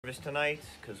Service tonight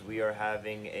because we are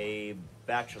having a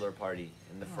bachelor party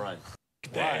in the front.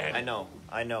 Dad.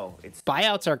 I know. It's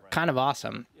Buyouts are kind of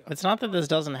awesome. It's not that this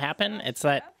doesn't happen, it's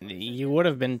that you would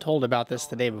have been told about this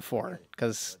the day before,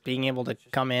 because being able to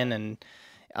come in and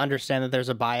understand that there's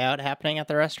a buyout happening at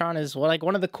the restaurant is like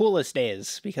one of the coolest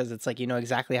days, because it's like you know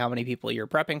exactly how many people you're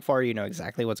prepping for, you know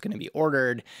exactly what's going to be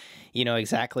ordered, you know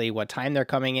exactly what time they're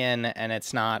coming in, and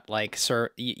it's not like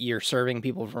you're serving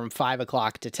people from 5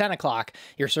 o'clock to 10 o'clock,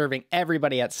 you're serving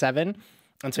everybody at 7.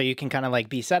 And so you can kind of like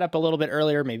be set up a little bit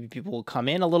earlier. Maybe people will come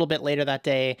in a little bit later that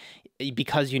day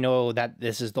because you know that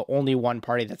this is the only one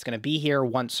party that's going to be here.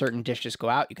 Once certain dishes go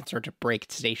out, you can start to break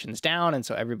stations down. And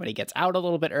so everybody gets out a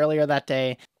little bit earlier that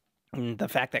day. And the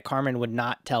fact that Carmen would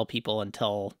not tell people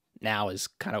until now is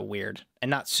kind of weird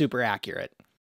and not super accurate.